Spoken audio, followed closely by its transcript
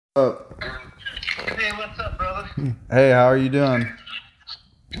Up. Hey, what's up, brother? Hey, how are you doing?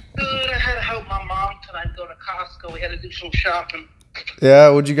 Good. I had to help my mom tonight go to Costco. We had to do some shopping. Yeah,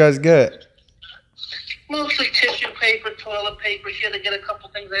 what'd you guys get? Mostly tissue paper, toilet paper. She had to get a couple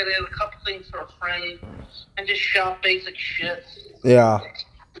things. I had to get a couple things for a friend and just shop basic shit. Yeah,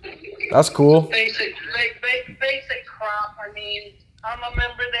 that's cool. Basic crap. I mean, I'm a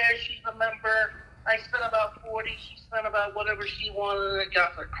member there. She's a member. I spent about 40. She spent about whatever she wanted and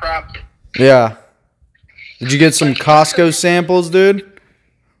got her crap. Yeah. Did you get some Costco samples, dude?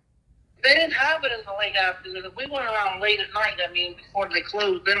 They didn't have it until late afternoon. We went around late at night. I mean, before they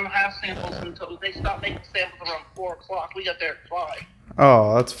closed. They don't have samples until they stopped making samples around 4 o'clock. We got there at 5.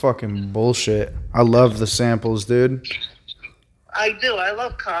 Oh, that's fucking bullshit. I love the samples, dude. I do. I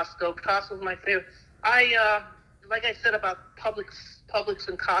love Costco. Costco's my favorite. Like I said about Publix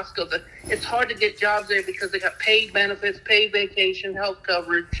and Costco, that it's hard to get jobs there because they got paid benefits, paid vacation, health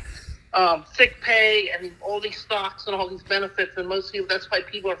coverage, sick pay, and all these stocks and all these benefits. And most people, that's why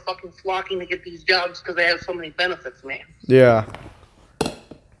people are fucking flocking to get these jobs because they have so many benefits, man. Yeah.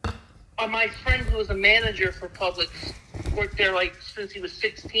 My friend who was a manager for Publix worked there like since he was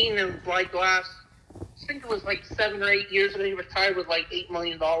 16 and like I think it was like 7 or 8 years ago. He retired with like $8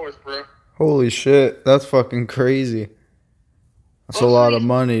 million, bro. Holy shit, that's fucking crazy. That's a lot of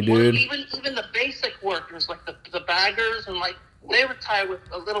money, dude. Even the basic workers, like the baggers, and like they retire with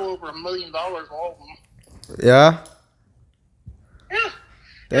a little over $1 million, all of them. Yeah? Yeah.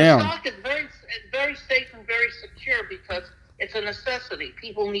 Damn. The stock is very safe and very secure because it's a necessity.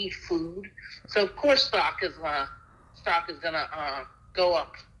 People need food, so of course stock is gonna go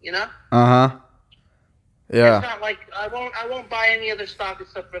up. You know. Uh-huh. Yeah. It's not like I won't buy any other stock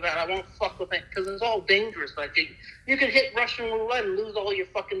except for that. I won't fuck with it because it's all dangerous. Like you can hit Russian roulette and lose all your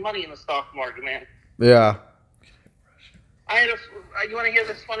fucking money in the stock market, man. Yeah. You want to hear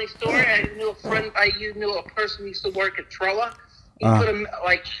this funny story? I knew a person who used to work at Trella. He put him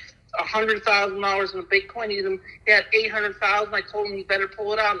like $100,000 in a Bitcoin. He had 800,000. I told him he better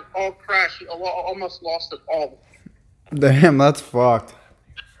pull it out, and all crashed. He almost lost it all. Damn, that's fucked.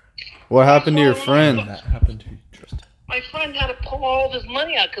 What happened to your friend? That happened to you, Tristan. My friend had to pull all of his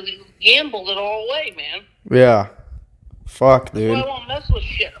money out because he gambled it all away, man. Yeah. Fuck, dude. Well, I won't mess with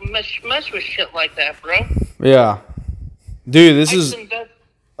shit like that, bro. Yeah. Dude,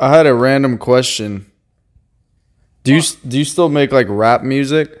 I had a random question. Do you still make like rap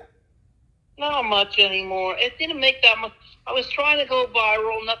music? Not much anymore. It didn't make that much. I was trying to go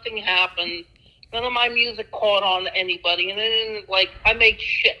viral. Nothing happened. None of my music caught on to anybody, and it didn't, I make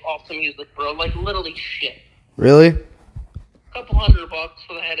shit off the music, bro. Like, literally shit. Really? A couple $100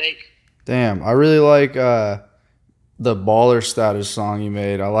 for the headache. Damn, I really like the Baller Status song you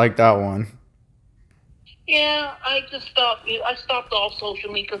made. I like that one. Yeah, I just stopped. I stopped all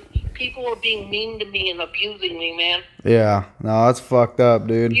social media because people were being mean to me and abusing me, man. Yeah, no, that's fucked up,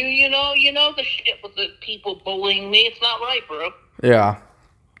 dude. You know the shit with the people bullying me. It's not right, bro. Yeah.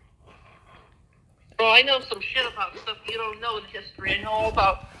 Bro, I know some shit about stuff you don't know in history. I know all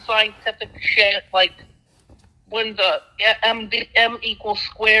about scientific shit, like when the M equals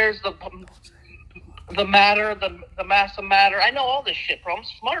squares, the matter, the mass of matter. I know all this shit, bro. I'm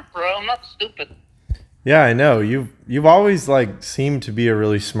smart, bro. I'm not stupid. Yeah, I know. You've always seemed to be a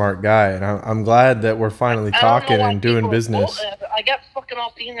really smart guy, and I'm glad that we're finally talking and doing business. I got fucking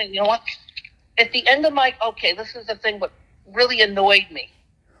off the internet. You know what? At the end of this is the thing, what really annoyed me.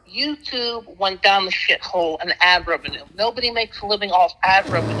 YouTube went down the shithole and ad revenue. Nobody makes a living off ad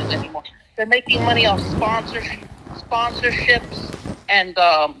revenue anymore. They're making money off sponsorships and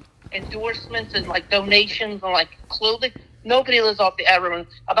endorsements and donations and clothing. Nobody lives off the ad revenue.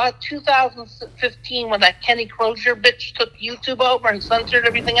 About 2015, when that Kenny Crozier bitch took YouTube over and censored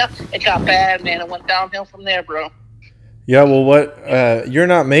everything else, it got bad, man. It went downhill from there, bro. Yeah, well, you're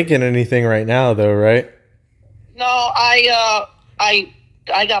not making anything right now, though, right? No,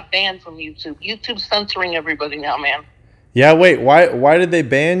 I got banned from YouTube. YouTube's censoring everybody now, man. Yeah, wait, why did they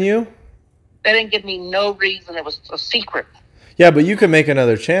ban you? They didn't give me no reason. It was a secret. Yeah, but you could make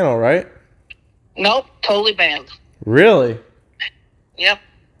another channel, right? Nope, totally banned. Really? Yep.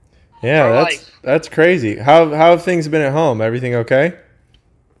 Yeah, that's crazy. How have things been at home? Everything okay?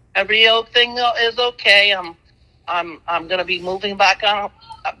 Every old thing is okay. I'm gonna be moving back on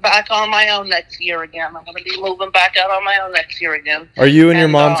my own next year again. I'm gonna be moving back out on my own next year again. Are you in your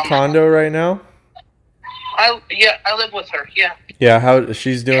mom's condo right now? I live with her. Yeah. Yeah. How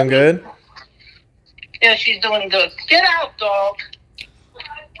she's doing good? Yeah, she's doing good. Get out, dog.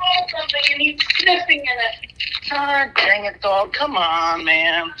 I rolled something and he's sniffing in it. God dang it, dog. Come on,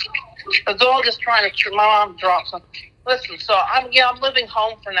 man. The dog is trying to. My mom dropped something. Listen, so I'm living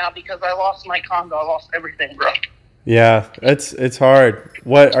home for now because I lost my condo. I lost everything, bro. Yeah, it's hard.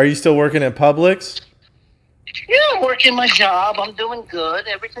 What, are you still working at Publix? Yeah, I'm working my job. I'm doing good.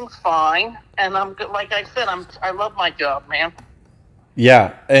 Everything's fine, and I'm good. Like I said, I love my job, man.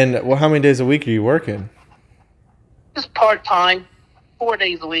 Yeah, and well, how many days a week are you working? Just part time, 4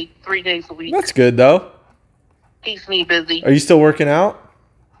 days a week, 3 days a week. That's good though. Keeps me busy. Are you still working out?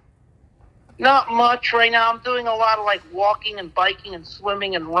 Not much right now. I'm doing a lot of like walking and biking and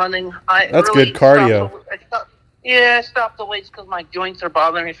swimming and running. That's good cardio. I stopped the weights because my joints are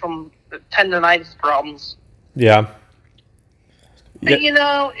bothering me from tendonitis problems. Yeah. And, you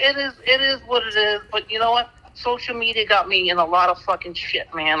know, it is what it is. But you know what? Social media got me in a lot of fucking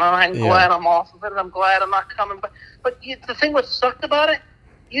shit, man. And I'm glad I'm off of it. I'm glad I'm not coming. But the thing what sucked about it,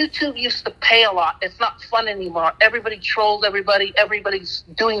 YouTube used to pay a lot. It's not fun anymore. Everybody trolls everybody. Everybody's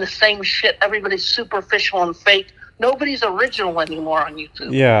doing the same shit. Everybody's superficial and fake. Nobody's original anymore on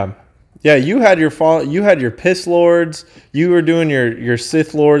YouTube. Yeah. Yeah, you had your piss lords. You were doing your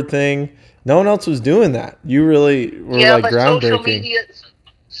Sith Lord thing. No one else was doing that. You really were like groundbreaking. Social media,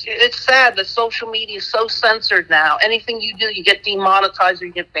 it's sad that social media is so censored now. Anything you do, you get demonetized or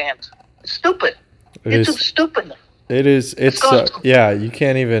you get banned. It's stupid. YouTube's stupid. It is. It's yeah. You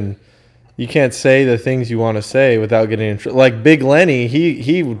can't say the things you want to say without getting in trouble. Like Big Lenny,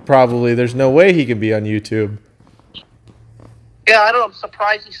 he would probably. There's no way he could be on YouTube. Yeah, I don't know. I'm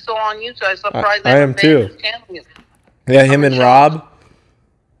surprised he's still on YouTube. I'm surprised I am too. Yeah, him and Rob.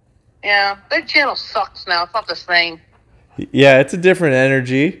 Yeah, their channel sucks now. It's not the same. Yeah, it's a different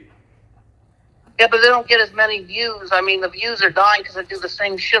energy. Yeah, but they don't get as many views. I mean, the views are dying because they do the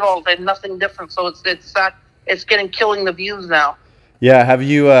same shit all day, nothing different. So it's killing the views now. Yeah, have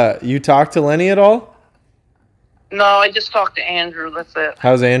you talked to Lenny at all? No, I just talked to Andrew. That's it.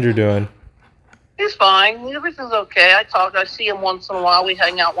 How's Andrew doing? He's fine. Everything's okay. I see him once in a while. We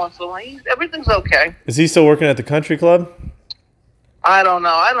hang out once in a while. Everything's okay. Is he still working at the country club? I don't know.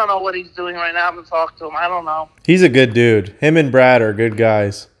 I don't know what he's doing right now. I haven't talked to him. I don't know. He's a good dude. Him and Brad are good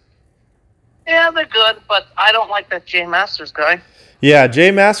guys. Yeah, they're good, but I don't like that Jay Masters guy. Yeah, Jay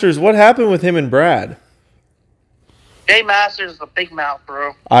Masters. What happened with him and Brad? Jay Masters is a big mouth,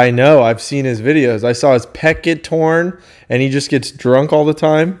 bro. I know. I've seen his videos. I saw his pec get torn, and he just gets drunk all the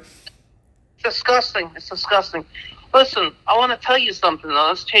time. It's disgusting. It's disgusting. Listen, I want to tell you something, though.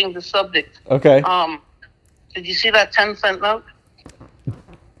 Let's change the subject. Okay. Did you see that 10-cent note?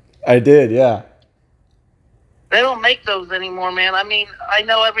 I did, yeah. They don't make those anymore, man. I mean, I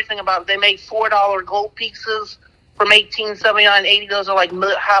know everything about it. They made $4 gold pieces from 1879, 80. Those are like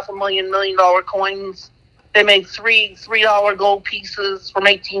 $500,000, $1 million coins. They made $3 gold pieces from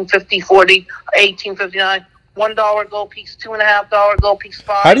 1850, 40, 1859. $1 gold piece, $2.50 gold piece,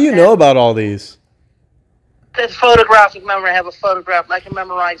 5. How do you know about all these? It's photographic memory. I have a photograph. I can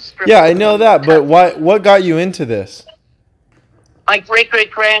memorize. Yeah, I know that, but what got you into this? My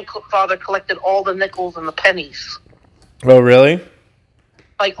great-great-grandfather collected all the nickels and the pennies. Oh, really?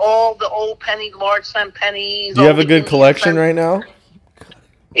 Like all the old pennies, large cent pennies. Do you have a good collection right now?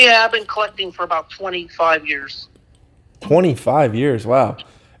 Yeah, I've been collecting for about 25 years. 25 years, wow.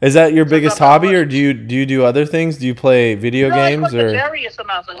 Is that your biggest hobby, or do you do other things? Do you play video games? I collect various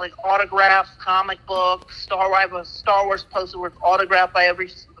amounts, like autographs, comic books, I have a Star Wars poster worth autographed by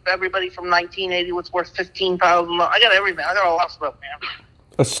everybody from 1980, was worth $15,000. I got everything. I got a lot of stuff, man.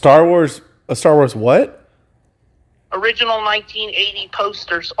 A Star Wars what? Original 1980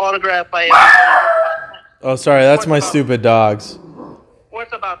 posters autographed by everybody. Oh, sorry, that's my stupid dogs.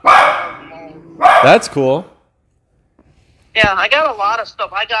 Worth about $5,000. That's cool. Yeah, I got a lot of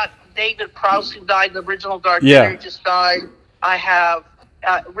stuff. I got David Prowse, who died, the original Darth Vader, just died. I have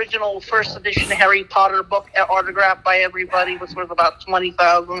original first edition Harry Potter book autographed by everybody, was worth about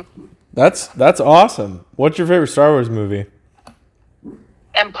 $20,000. That's awesome. What's your favorite Star Wars movie?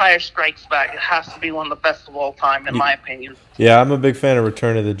 Empire Strikes Back. It has to be one of the best of all time, in my opinion. Yeah, I'm a big fan of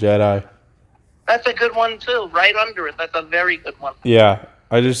Return of the Jedi. That's a good one, too. Right under it. That's a very good one. Yeah,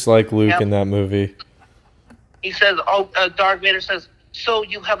 I just like Luke in that movie. He says, Darth Vader says, "So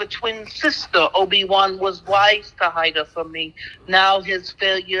you have a twin sister. Obi-Wan was wise to hide her from me. Now his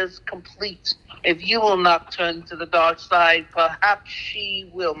failure is complete. If you will not turn to the dark side, perhaps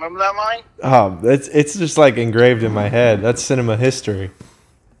she will." Remember that line? Oh, it's just like engraved in my head. That's cinema history.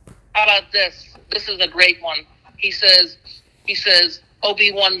 How about this? This is a great one. He says,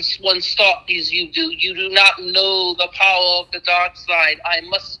 Obi-Wan once thought as you do. You do not know the power of the dark side. I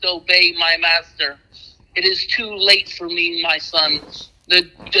must obey my master. It is too late for me, my son.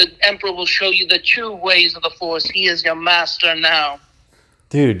 The Emperor will show you the true ways of the Force. He is your master now.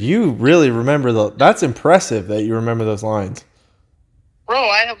 Dude, you really remember that's impressive that you remember those lines. Bro,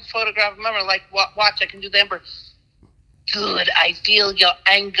 I have a photograph. Remember, like, watch, I can do the Emperor. Good, I feel your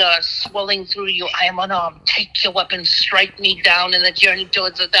anger swelling through you. I am unarmed. Take your weapon, strike me down, and the journey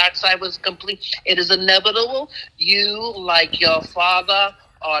towards the dark side was complete. It is inevitable. You, like your father,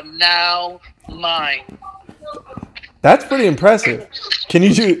 are now mine. That's pretty impressive. Can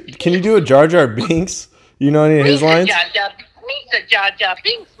you do a Jar Jar Binks? You know any of his lines? Meet the Jar Jar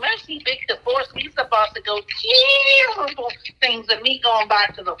Binks. Mercy, big the force. He's about to go terrible things and me going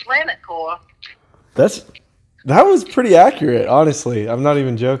back to the planet core. That was pretty accurate, honestly. I'm not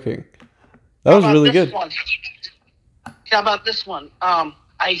even joking. That was really good. How about this one?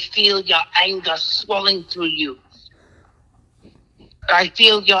 I feel your anger swelling through you. I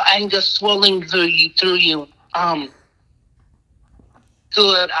feel your anger swelling through you.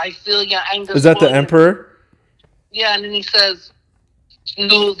 Good. I feel your anger. Is that the Emperor? Yeah, and then he says,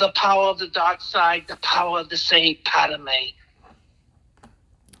 "Know the power of the dark side, the power to save Padme."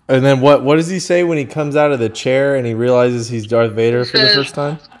 And then what does he say when he comes out of the chair and he realizes he's Darth Vader for the first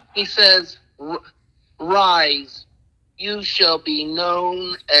time? He says, "Rise, you shall be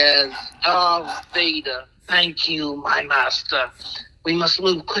known as Darth Vader. Thank you, my master. We must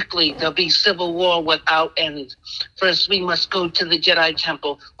move quickly. There'll be civil war without end. First, we must go to the Jedi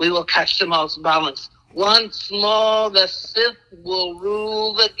Temple. We will catch them off balance. Once more, the Sith will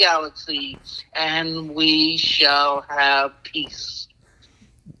rule the galaxy, and we shall have peace."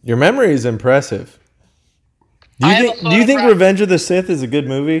 Your memory is impressive. Do you think Revenge of the Sith is a good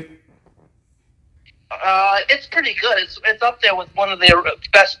movie? It's pretty good. It's up there with one of their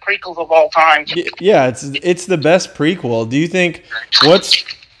best prequels of all time. Yeah, it's the best prequel. Do you think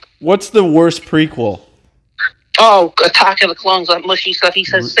what's the worst prequel? Oh, Attack of the Clones, that mushy stuff. He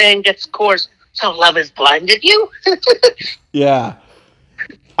says, "Sand gets coarse, so love has blinded you." Yeah,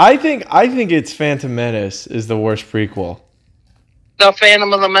 I think it's Phantom Menace is the worst prequel. The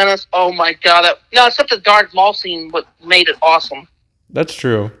Phantom of the Menace. Oh my god! No, except the Darth Maul scene, what made it awesome. That's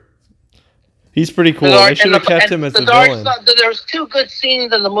true. He's pretty cool. They should have kept him as the villain. There's two good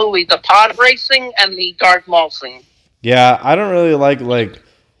scenes in the movie: the pod racing and the Darth Maul scene. Yeah, I don't really like.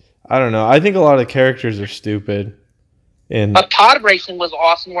 I don't know. I think a lot of characters are stupid. But pod racing was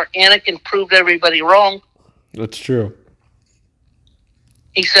awesome, where Anakin proved everybody wrong. That's true.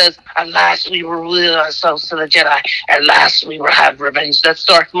 He says, "At last we will reveal ourselves to the Jedi. At last we will have revenge." That's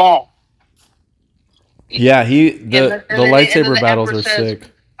Darth Maul. Yeah, the lightsaber battles are sick.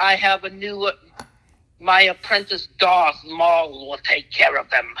 "I have a new, my apprentice Darth Maul will take care of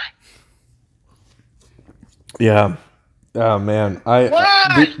them." Yeah. Oh man,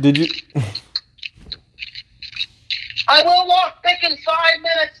 did you? "I will walk back in 5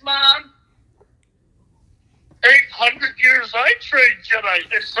 minutes, Mom." 800 years I trained Jedi.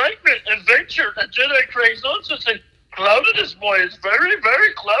 Excitement, adventure, the Jedi craze on since they clouded this boy. Is very,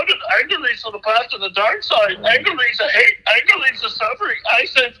 very clouded. Anger leads to the path to the dark side. Anger leads to hate. Anger leads to suffering. I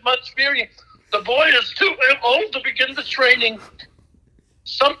sense much fear. The boy is too old to begin the training.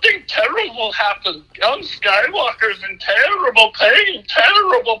 Something terrible will happen. Young Skywalker's in terrible pain.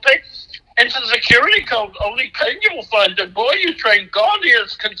 Terrible pain. Into the security code, only pain you will find. The boy you train, gone he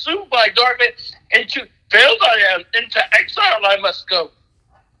is consumed by Darth Vader. Into failed I am. Into exile I must go.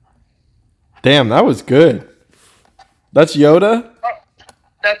 Damn, that was good. That's Yoda?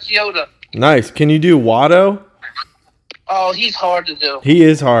 That's Yoda. Nice. Can you do Watto? Oh, he's hard to do. He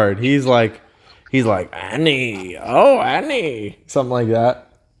is hard. He's like Annie. Oh, Annie. Something like that.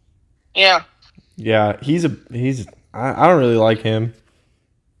 Yeah. Yeah, I don't really like him.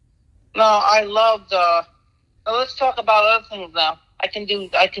 No, I loved let's talk about other things now. I can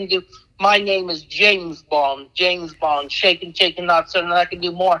do my name is James Bond. James Bond. Shaking, not certain I can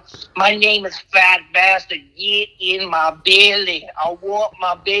do more. My name is Fat Bastard. Get in my belly. I want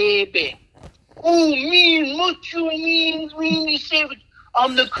my baby. Oh, mean, what you mean, Weenie Savage?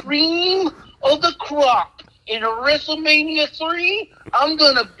 I'm the cream of the crop. In a WrestleMania 3, I'm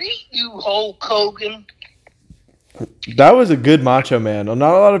gonna beat you, Hulk Hogan. That was a good Macho Man.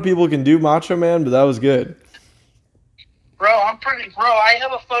 Not a lot of people can do Macho Man, but that was good. Bro, I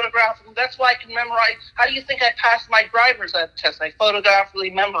have a photograph. That's why I can memorize. How do you think I passed my driver's ed test? I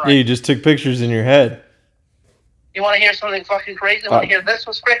photographically memorized. Yeah, you just took pictures in your head. You want to hear something fucking crazy? You want to hear this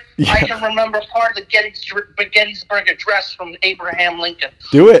was great? Yeah. I can remember part of the Gettysburg Address from Abraham Lincoln.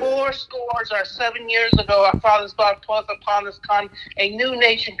 Do it. 7 years ago, our fathers brought forth upon this con a new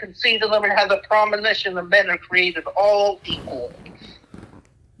nation conceived of them and had the premonition that men are created all equal.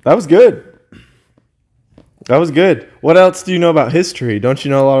 That was good. That was good. What else do you know about history? Don't you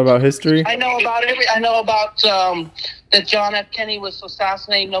know a lot about history? I know about that John F. Kennedy was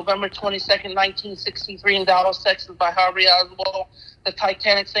assassinated November 22nd, 1963 in Dallas, Texas by Harvey Oswald. The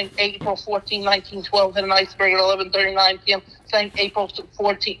Titanic sank April 14, 1912, hit an iceberg at 11:39 p.m. Sank April 15,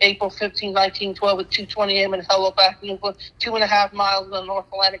 1912 at 2:20 a.m. and held back Newfoundland 2.5 miles in the North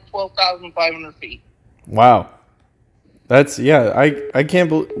Atlantic, 12,500 feet. Wow. That's, yeah, I can't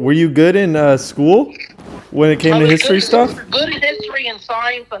believe. Were you good in school when it came to history stuff? Good in history and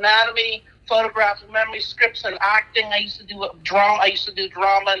science, anatomy, photographs, memory, scripts, and acting. I used to do drama. I used to do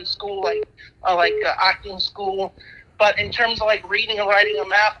drama in school, like acting school. But in terms of like reading and writing and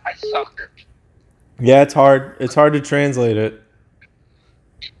math, I suck. Yeah, it's hard. It's hard to translate it.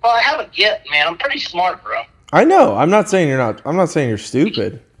 Well, I have a gift, man. I'm pretty smart, bro. I know. I'm not saying you're not. I'm not saying you're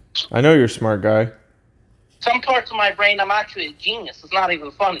stupid. I know you're a smart guy. Some parts of my brain, I'm actually a genius. It's not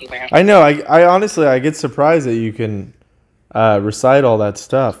even funny, man. I know. I honestly, I get surprised that you can recite all that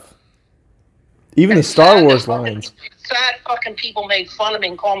stuff. Even the Star Wars lines. Sad fucking people made fun of me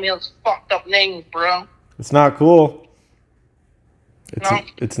and called me those fucked up names, bro. It's not cool. No.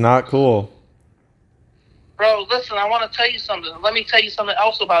 It's not cool. Bro, listen, I want to tell you something. Let me tell you something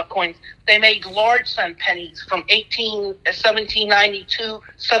else about coins. They made large cent pennies from 1792,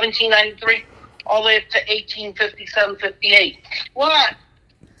 1793, all the way up to 1857, 58. What?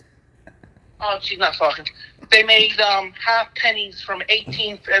 Oh, she's not talking. They made half pennies from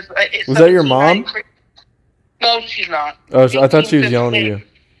 18... Was that your mom? No, she's not. Oh, I thought she was yelling at you.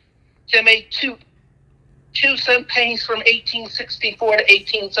 They made two 2-cent pennies from 1864 to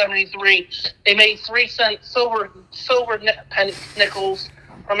 1873. They made 3-cent silver nickels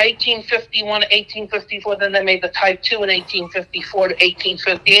from 1851 to 1854. Then they made the Type 2 in 1854 to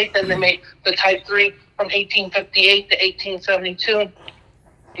 1858. Then they made the Type 3 from 1858 to 1872.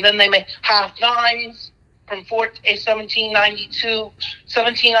 And then they made half dimes from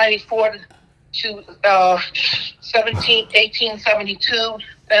 1794 to 1872.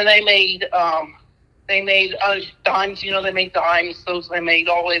 Then they made dimes. You know, they made dimes. Those they made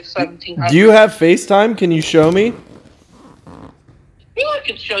all the way to 1700. Do you have FaceTime? Can you show me? You know, I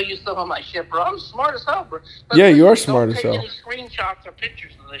can show you some of my shit, bro. I'm smart as hell, bro. But yeah, you are smart as hell. Don't take any screenshots or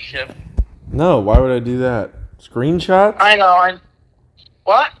pictures of this shit. No, why would I do that? Screenshots? I know.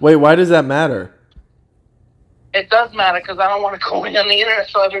 What? Wait, why does that matter? It does matter because I don't want to go on the internet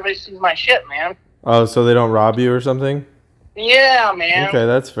so everybody sees my shit, man. Oh, so they don't rob you or something? Yeah, man. Okay,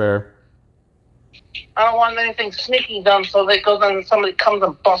 that's fair. I don't want anything sneaky done so that goes on and somebody comes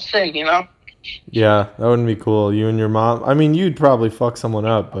and busts in, you know? Yeah, that wouldn't be cool. You and your mom. I mean, you'd probably fuck someone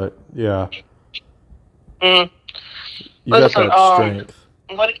up, but yeah. You got that strength.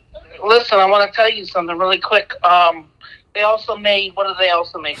 Listen, I want to tell you something really quick. They also made, what did they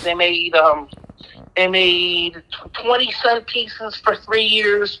also make? They made 20-cent pieces for 3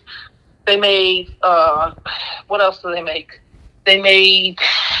 years. They made, what else did they make? They made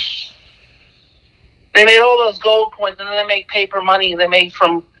all those gold coins, and then they made paper money. They made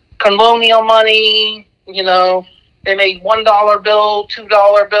from colonial money, you know. They made $1 bill,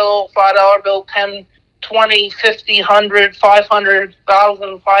 $2 bill, $5 bill, 10, 20, 50, 100,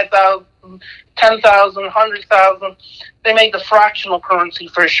 500,000, 5,000, 10,000, 100,000. They made the fractional currency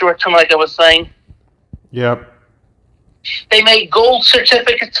for a short time, like I was saying. Yep. They made gold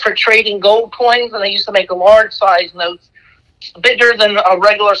certificates for trading gold coins, and they used to make large size notes, bigger than a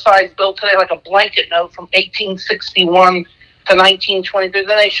regular size bill today, like a blanket note from 1861 to 1923.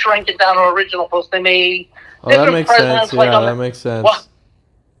 Then they shrank it down to original bills. They made that makes sense. Yeah, that makes sense. Well,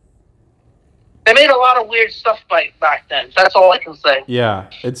 they made a lot of weird stuff back then. That's all I can say.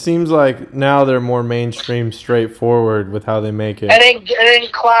 Yeah, it seems like now they're more mainstream, straightforward with how they make it. It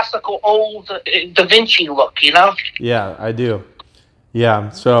ain't classical old Da Vinci look, you know? Yeah, I do.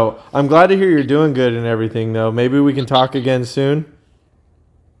 Yeah, so I'm glad to hear you're doing good and everything, though. Maybe we can talk again soon.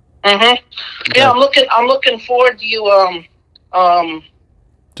 Okay. Yeah, I'm looking forward to you. To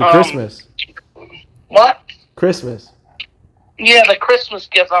Christmas. What? Christmas. Yeah, the Christmas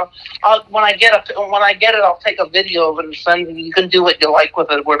gift. When I get it, I'll take a video of it and send you. You can do what you like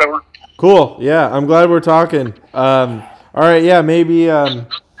with it, whatever. Cool. Yeah, I'm glad we're talking. All right. Yeah, maybe.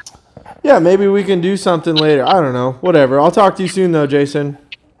 Maybe we can do something later. I don't know. Whatever. I'll talk to you soon, though, Jason.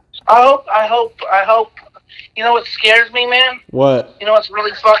 I hope. You know what scares me, man? What? You know what's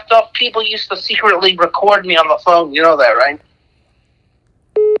really fucked up? People used to secretly record me on the phone. You know that, right?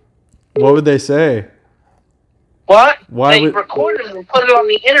 What would they say? What? They recorded it and put it on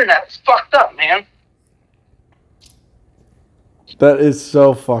the internet. It's fucked up, man. That is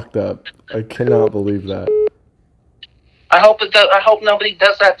so fucked up. I cannot believe that. I hope nobody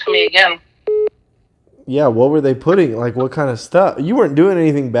does that to me again. Yeah, what were they putting? Like, what kind of stuff? You weren't doing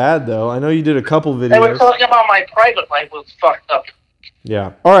anything bad, though. I know you did a couple videos. They were talking about my private life was fucked up.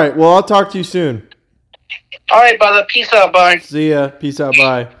 Yeah. All right, well, I'll talk to you soon. All right, brother. Peace out. Bye. See ya. Peace out.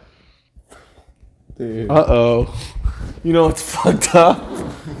 Bye. Dude. Uh-oh. You know what's fucked up?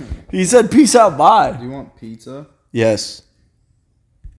 He said peace out. Bye. Do you want pizza? Yes.